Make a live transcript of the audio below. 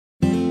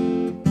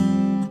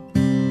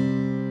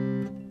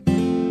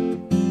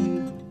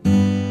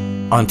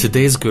On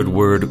today's Good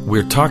Word,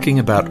 we're talking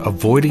about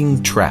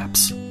avoiding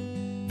traps.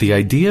 The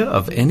idea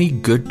of any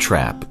good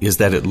trap is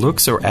that it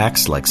looks or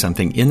acts like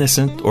something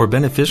innocent or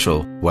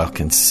beneficial while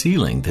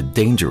concealing the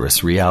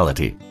dangerous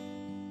reality.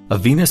 A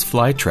Venus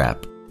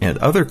flytrap and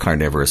other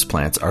carnivorous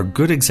plants are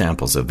good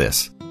examples of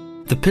this.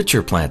 The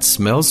pitcher plant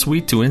smells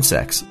sweet to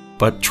insects,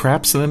 but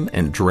traps them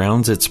and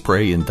drowns its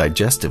prey in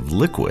digestive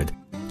liquid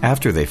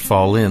after they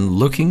fall in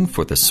looking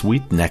for the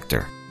sweet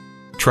nectar.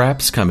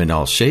 Traps come in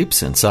all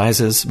shapes and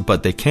sizes,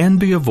 but they can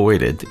be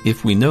avoided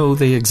if we know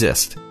they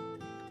exist.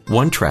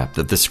 One trap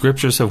that the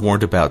scriptures have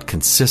warned about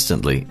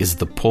consistently is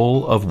the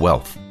pull of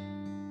wealth.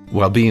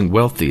 While being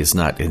wealthy is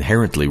not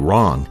inherently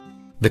wrong,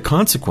 the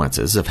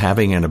consequences of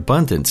having an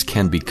abundance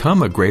can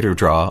become a greater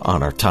draw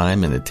on our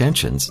time and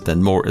attentions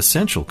than more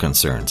essential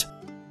concerns.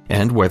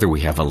 And whether we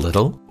have a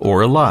little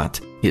or a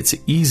lot, it's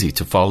easy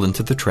to fall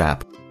into the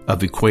trap of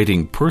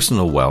equating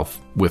personal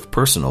wealth with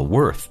personal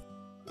worth.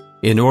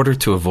 In order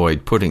to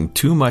avoid putting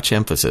too much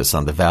emphasis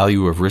on the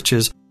value of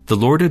riches, the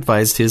Lord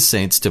advised His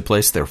saints to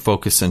place their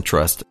focus and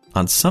trust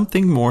on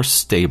something more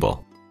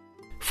stable.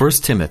 1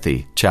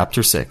 Timothy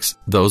chapter 6,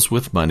 those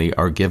with money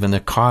are given a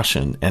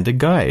caution and a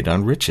guide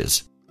on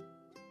riches.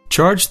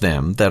 Charge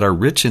them that are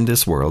rich in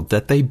this world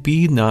that they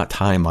be not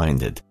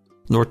high-minded,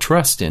 nor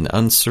trust in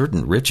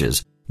uncertain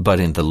riches, but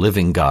in the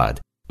living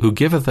God, who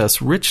giveth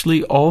us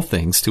richly all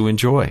things to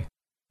enjoy,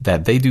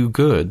 that they do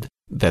good,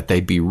 that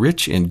they be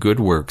rich in good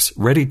works,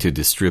 ready to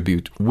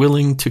distribute,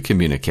 willing to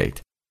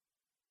communicate.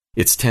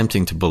 It's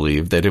tempting to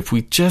believe that if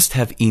we just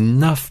have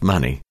enough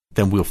money,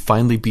 then we'll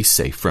finally be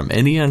safe from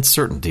any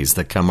uncertainties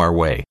that come our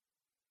way.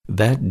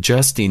 That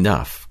just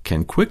enough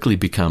can quickly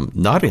become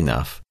not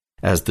enough,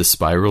 as the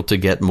spiral to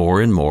get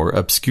more and more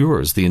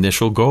obscures the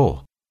initial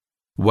goal.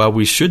 While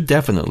we should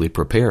definitely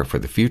prepare for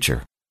the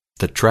future,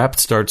 the trap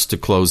starts to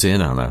close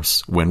in on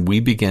us when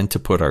we begin to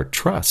put our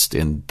trust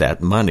in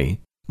that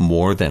money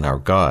more than our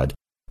God,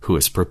 who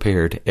has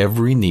prepared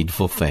every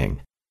needful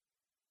thing.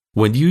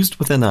 When used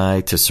with an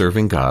eye to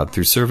serving God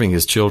through serving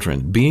His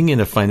children, being in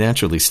a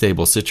financially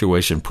stable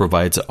situation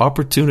provides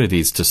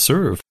opportunities to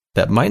serve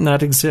that might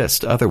not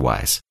exist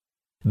otherwise.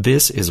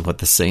 This is what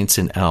the saints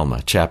in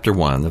Alma, chapter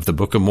 1 of the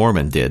Book of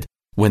Mormon did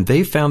when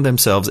they found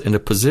themselves in a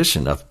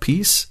position of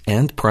peace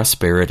and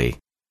prosperity.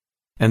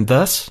 And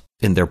thus,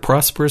 in their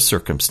prosperous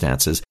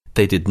circumstances,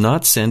 they did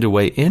not send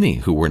away any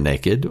who were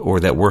naked,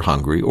 or that were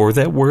hungry, or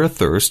that were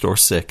athirst or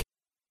sick,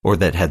 or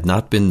that had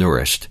not been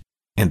nourished,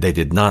 and they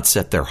did not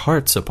set their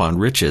hearts upon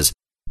riches.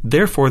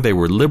 Therefore they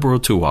were liberal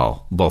to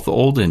all, both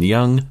old and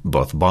young,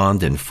 both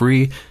bond and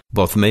free,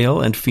 both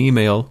male and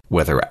female,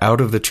 whether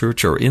out of the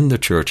church or in the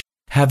church,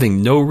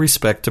 having no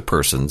respect to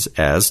persons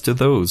as to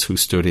those who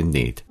stood in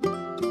need.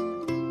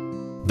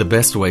 The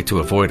best way to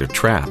avoid a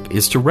trap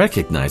is to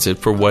recognize it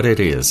for what it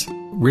is.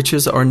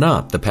 Riches are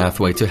not the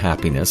pathway to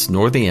happiness,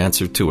 nor the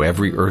answer to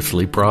every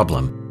earthly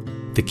problem.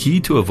 The key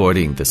to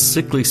avoiding the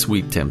sickly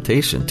sweet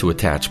temptation to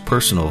attach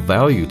personal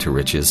value to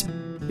riches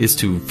is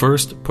to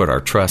first put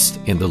our trust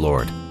in the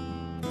Lord.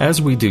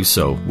 As we do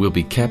so, we'll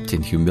be kept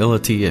in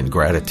humility and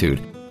gratitude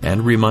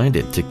and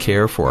reminded to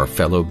care for our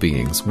fellow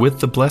beings with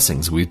the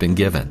blessings we've been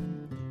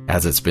given.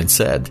 As it's been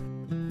said,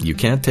 you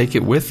can't take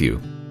it with you,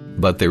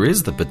 but there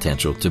is the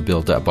potential to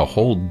build up a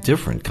whole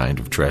different kind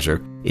of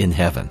treasure in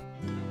heaven.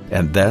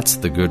 And that's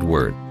the good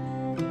word.